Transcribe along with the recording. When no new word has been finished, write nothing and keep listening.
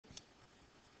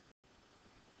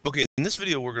Okay, in this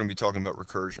video we're going to be talking about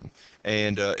recursion.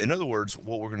 And in other words,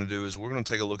 what we're going to do is we're going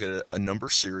to take a look at a number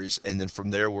series, and then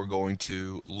from there we're going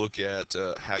to look at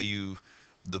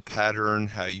the pattern,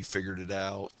 how you figured it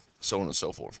out, so on and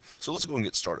so forth. So let's go and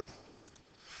get started.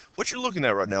 What you're looking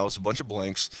at right now is a bunch of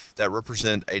blanks that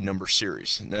represent a number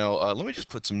series. Now, let me just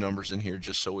put some numbers in here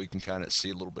just so we can kind of see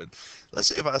a little bit. Let's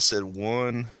say if I said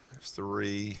 1,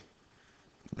 3,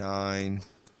 9,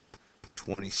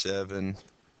 27,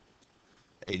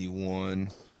 81,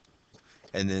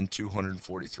 and then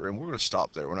 243, and we're going to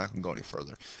stop there. We're not going to go any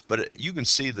further, but you can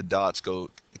see the dots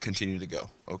continue to go.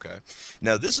 Okay,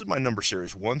 now this is my number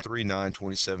series: 1, 3, 9,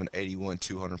 27, 81,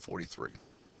 243.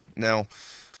 Now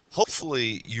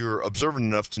hopefully you're observant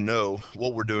enough to know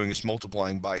what we're doing is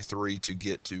multiplying by 3 to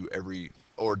get to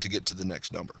to get to the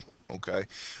next number. Okay,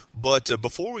 but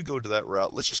before we go to that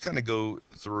route, let's just kind of go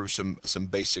through some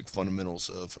basic fundamentals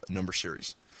of number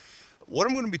series. What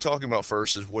I'm going to be talking about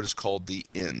first is what is called the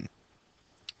n.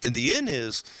 And the n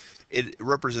it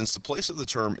represents the place of the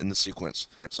term in the sequence.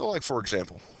 So like for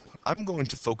example, I'm going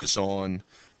to focus on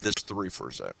this 3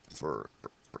 for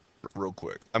real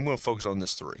quick. I'm going to focus on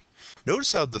this 3.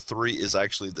 Notice how the 3 is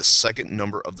actually the second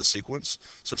number of the sequence.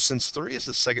 So since 3 is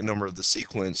the second number of the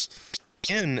sequence,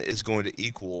 n is going to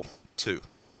equal 2.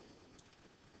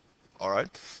 All right,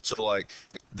 so like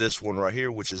this one right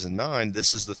here, which is a 9,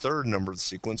 this is the third number of the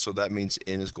sequence, so that means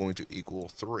n is going to equal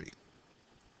 3.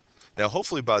 Now,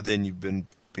 hopefully by then you've been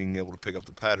being able to pick up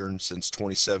the pattern, since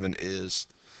 27 is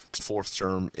the fourth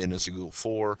term, n is equal to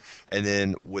 4, and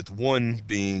then with 1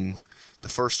 being the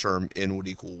first term, n would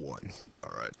equal 1.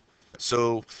 All right.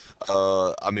 So,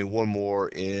 one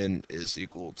more, n is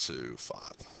equal to 5.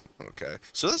 Okay,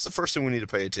 so that's the first thing we need to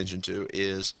pay attention to,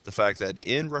 is the fact that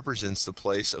n represents the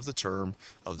place of the term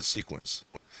of the sequence.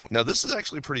 Now this is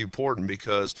actually pretty important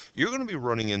because you're going to be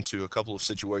running into a couple of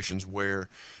situations where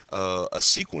a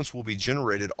sequence will be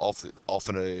generated off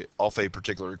a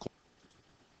particular equation.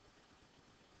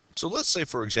 So let's say,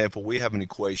 for example, we have an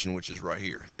equation which is right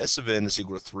here. S of n is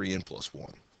equal to 3n plus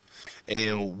 1.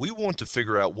 And we want to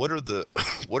figure out what are the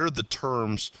what are the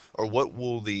terms, or what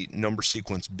will the number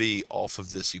sequence be off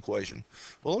of this equation.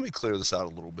 Well, let me clear this out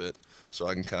a little bit so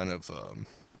I can kind of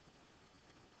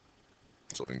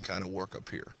work up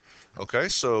here. Okay,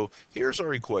 so here's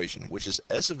our equation, which is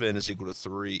S of n is equal to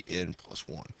 3n plus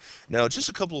 1. Now, just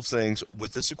a couple of things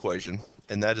with this equation,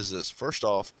 and that is this. First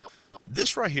off,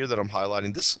 this right here that I'm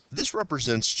highlighting, this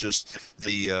represents just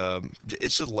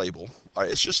it's a label. All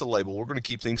right, it's just a label. We're going to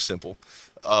keep things simple.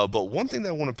 But one thing that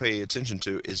I want to pay attention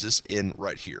to is this n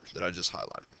right here that I just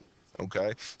highlighted.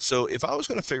 Okay, so if I was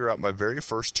going to figure out my very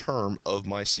first term of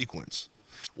my sequence,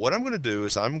 what I'm going to do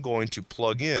is I'm going to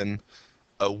plug in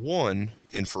a 1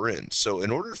 in for n. So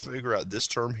in order to figure out this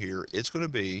term here, it's going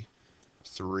to be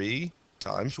 3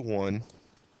 times 1,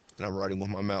 and I'm writing with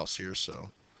my mouse here, so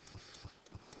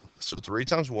 3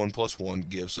 times 1 plus 1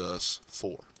 gives us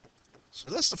 4.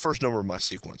 So that's the first number of my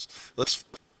sequence.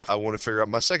 I want to figure out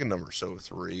my second number. So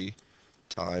 3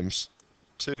 times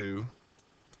 2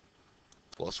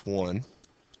 plus 1,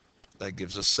 that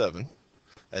gives us 7.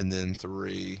 And then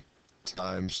 3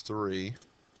 times 3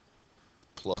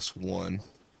 plus 1,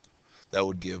 that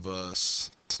would give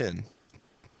us 10.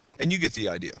 And you get the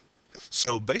idea.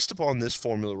 So based upon this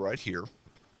formula right here,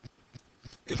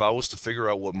 if I was to figure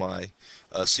out what my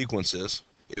sequence is,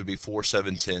 it would be 4,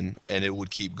 7, 10, and it would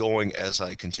keep going as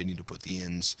I continue to put the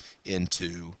n's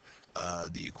into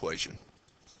the equation.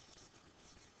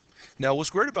 Now, what's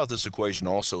great about this equation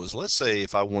also is, let's say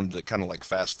if I wanted to kind of like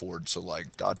fast forward, so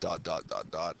like dot, dot, dot, dot,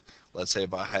 dot. Let's say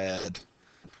if I had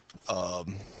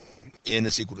n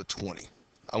is equal to 20.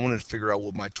 I wanted to figure out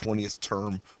what my 20th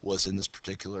term was in this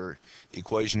particular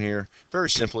equation here. Very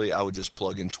simply, I would just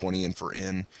plug in 20 in for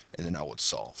n, and then I would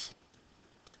solve.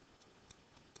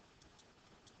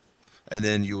 And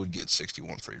then you would get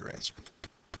 61 for your answer.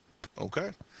 Okay?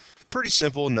 Pretty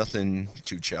simple, nothing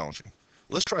too challenging.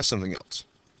 Let's try something else.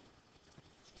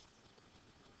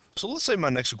 So let's say my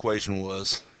next equation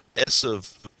was S of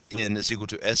n is equal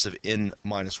to S of n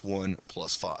minus 1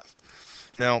 plus 5.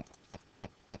 Now,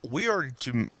 we are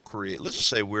to create, let's just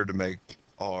say we're to make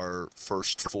our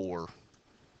first 4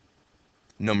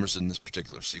 numbers in this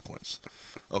particular sequence.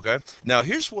 Okay? Now,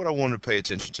 here's what I want to pay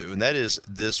attention to, and that is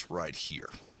this right here.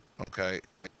 Okay?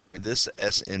 This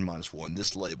Sn minus 1,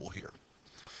 this label here.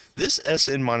 This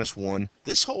Sn minus 1,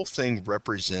 this whole thing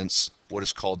represents what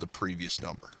is called the previous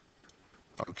number.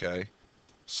 Okay?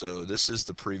 So this is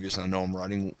the previous. I know I'm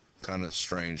writing kind of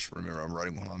strange. Remember, I'm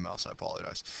writing with my mouse. I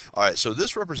apologize. All right, so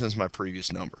this represents my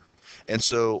previous number. And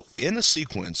so in a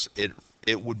sequence, it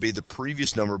would be the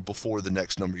previous number before the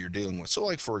next number you're dealing with. So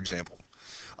like, for example,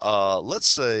 Let's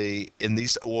say in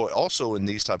these, or also in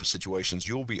these type of situations,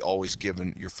 you'll be always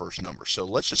given your first number. So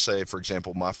let's just say, for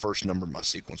example, my first number in my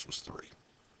sequence was 3.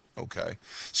 Okay,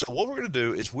 so what we're going to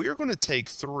do is we are going to take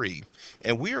 3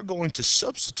 and we are going to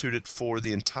substitute it for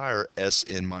the entire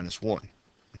Sn minus 1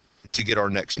 to get our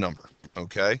next number.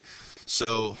 Okay,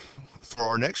 so for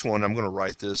our next one, I'm going to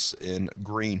write this in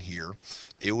green here.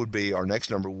 It would be, our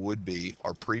next number would be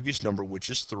our previous number, which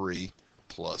is 3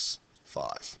 plus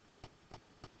 5,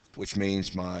 which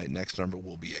means my next number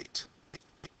will be 8.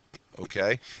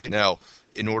 Okay, now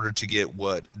in order to get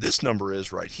what this number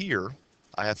is right here,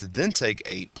 I have to then take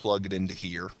 8, plug it into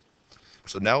here.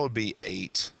 So now it would be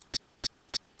 8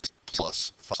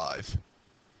 plus 5,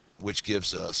 which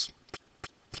gives us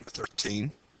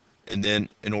 13. And then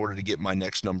in order to get my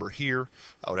next number here,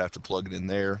 I would have to plug it in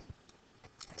there.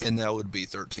 And that would be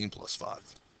 13 plus 5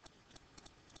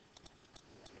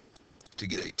 to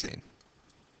get 18.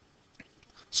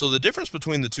 So the difference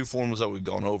between the two formulas that we've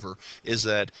gone over is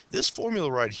that this formula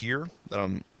right here that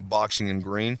I'm boxing in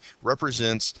green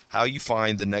represents how you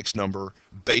find the next number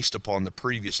based upon the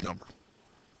previous number.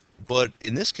 But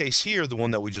in this case here, the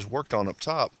one that we just worked on up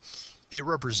top, it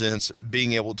represents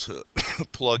being able to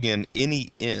plug in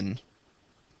any n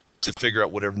to figure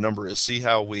out whatever number is. See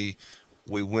how we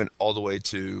went all the way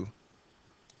to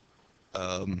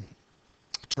term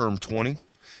 20?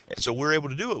 And so we're able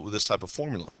to do it with this type of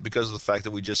formula because of the fact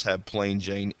that we just have plain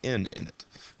Jane n in it.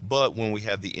 But when we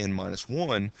have the n minus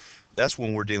 1, that's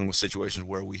when we're dealing with situations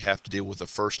where we have to deal with the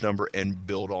first number and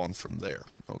build on from there.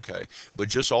 Okay, but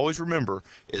just always remember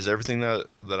is everything that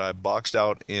I boxed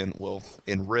out in, well,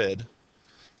 in red,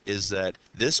 is that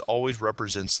this always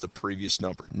represents the previous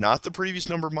number, not the previous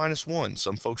number minus 1.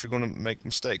 Some folks are going to make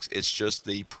mistakes. It's just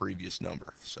the previous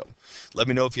number. So let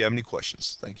me know if you have any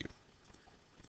questions. Thank you.